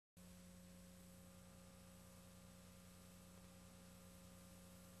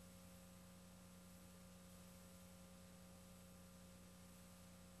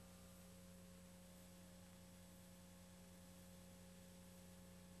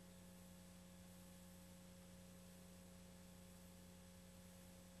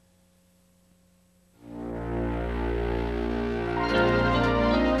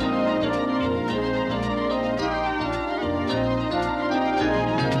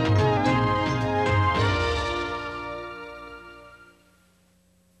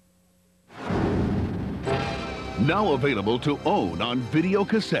Now available to own on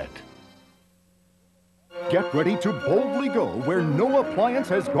videocassette. Get ready to boldly go where no appliance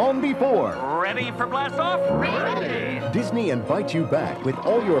has gone before. Ready for blast off? Ready! Disney invites you back with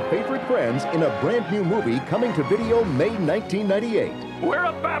all your favorite friends in a brand new movie coming to video May 1998. We're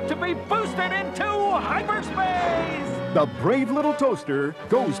about to be boosted into hyperspace! The brave little toaster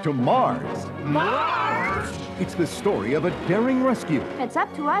goes to Mars. Mars! It's the story of a daring rescue. It's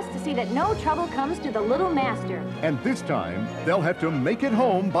up to us to see that no trouble comes to the little master. And this time, they'll have to make it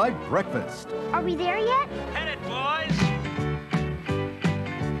home by breakfast. Are we there yet? Headed, boys!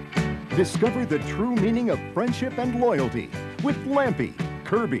 Discover the true meaning of friendship and loyalty with Lampy,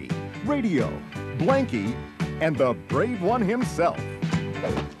 Kirby, Radio, Blanky, and the brave one himself.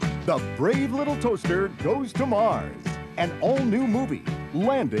 The Brave Little Toaster Goes to Mars. An all-new movie,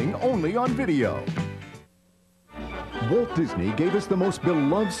 landing only on video. Walt Disney gave us the most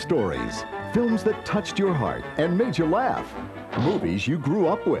beloved stories, films that touched your heart and made you laugh, movies you grew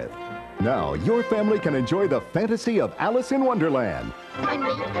up with. Now, your family can enjoy the fantasy of Alice in Wonderland. I'm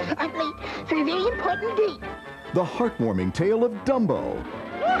late for a very important date. The heartwarming tale of Dumbo.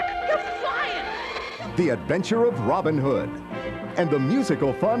 Look, you're flying! The adventure of Robin Hood. And the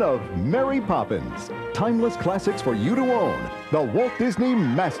musical fun of Mary Poppins. Timeless classics for you to own. The Walt Disney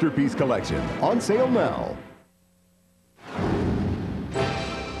Masterpiece Collection. On sale now.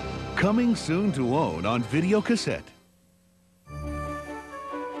 Coming soon to own on videocassette.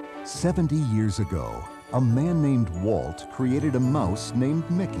 70 years ago, a man named Walt created a mouse named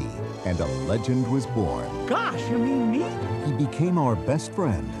Mickey, and a legend was born. Gosh, you mean me? He became our best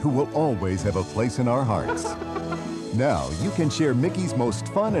friend, who will always have a place in our hearts. Now you can share Mickey's most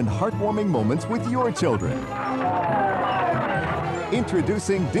fun and heartwarming moments with your children.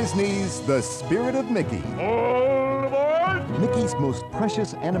 Introducing Disney's The Spirit of Mickey. All aboard! Mickey's most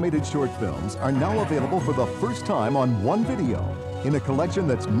precious animated short films are now available for the first time on one video, in a collection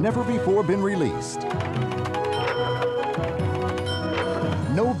that's never before been released.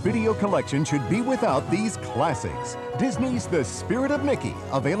 No video collection should be without these classics. Disney's The Spirit of Mickey,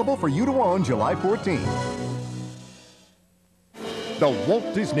 available for you to own July 14th. The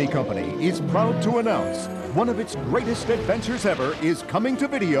Walt Disney Company is proud to announce one of its greatest adventures ever is coming to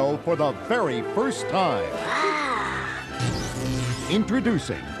video for the very first time.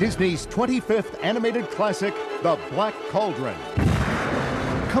 Introducing Disney's 25th animated classic, The Black Cauldron.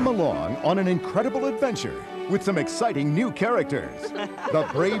 Come along on an incredible adventure with some exciting new characters. The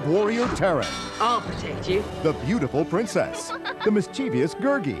brave warrior Terran. I'll protect you. The beautiful princess. The mischievous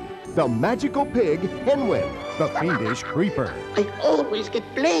Gurgi. The magical pig Henwin. The fiendish Creeper. I always get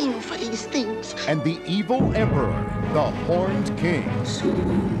blamed for these things. And the evil emperor, the Horned King.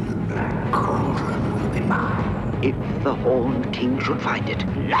 Soon the Black Cauldron will be mine. If the Horned King should find it,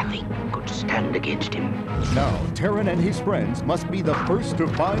 nothing could stand against him. Now, Terran and his friends must be the first to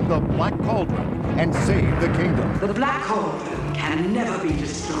find the Black Cauldron and save the kingdom. The Black Cauldron can never be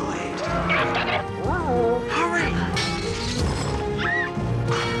destroyed. Hurry!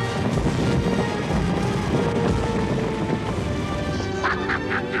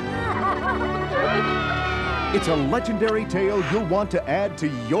 It's a legendary tale you'll want to add to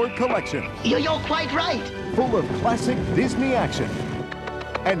your collection. You're quite right. Full of classic Disney action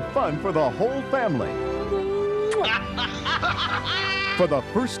and fun for the whole family. For the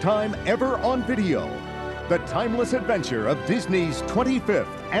first time ever on video, the timeless adventure of Disney's 25th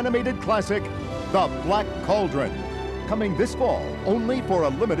animated classic, The Black Cauldron. Coming this fall, only for a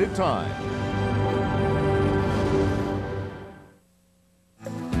limited time.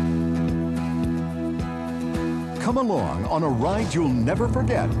 Come along on a ride you'll never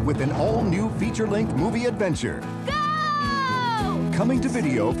forget with an all-new feature-length movie adventure. Go! Coming to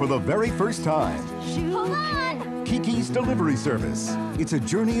video for the very first time. Hold on! Kiki's Delivery Service. It's a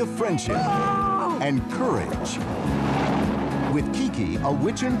journey of friendship and courage. With Kiki, a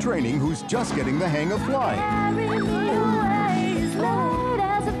witch in training who's just getting the hang of flying. Carry me away, light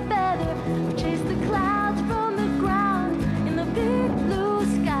as a feather. Chase the clouds from the ground in the big blue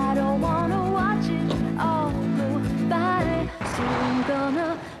sky. Don't wanna watch it all go by. So I'm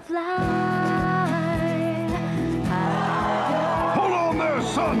gonna fly. Hold on there,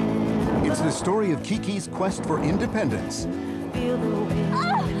 son! It's the story of Kiki's quest for independence Feel the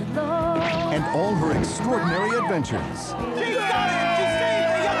wind blow. and all her extraordinary adventures. She got it! She saved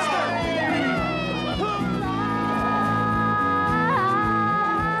the youngster!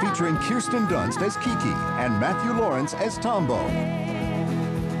 Featuring Kirsten Dunst as Kiki and Matthew Lawrence as Tombo.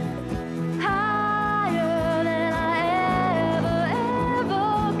 Higher than I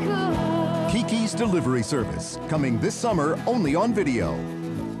ever could. Kiki's Delivery Service, coming this summer only on video.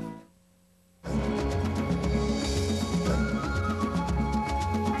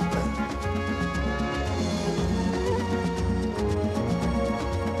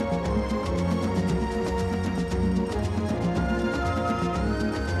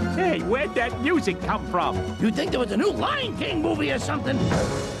 Where'd that music come from? You'd think there was a new Lion King movie or something.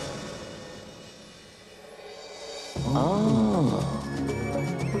 Oh.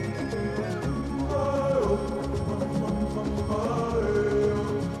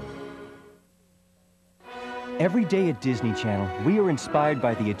 Every day at Disney Channel, we are inspired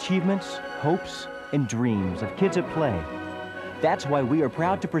by the achievements, hopes, and dreams of kids at play. That's why we are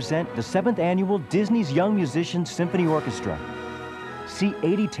proud to present the 7th annual Disney's Young Musicians Symphony Orchestra. See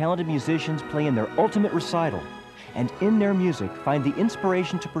 80 talented musicians play in their ultimate recital, and in their music, find the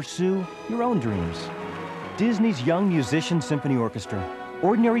inspiration to pursue your own dreams. Disney's Young Musicians Symphony Orchestra.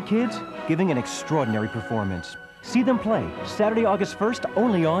 Ordinary kids giving an extraordinary performance. See them play Saturday, August 1st,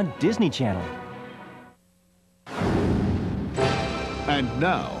 only on Disney Channel. And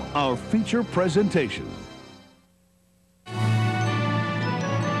now, our feature presentation.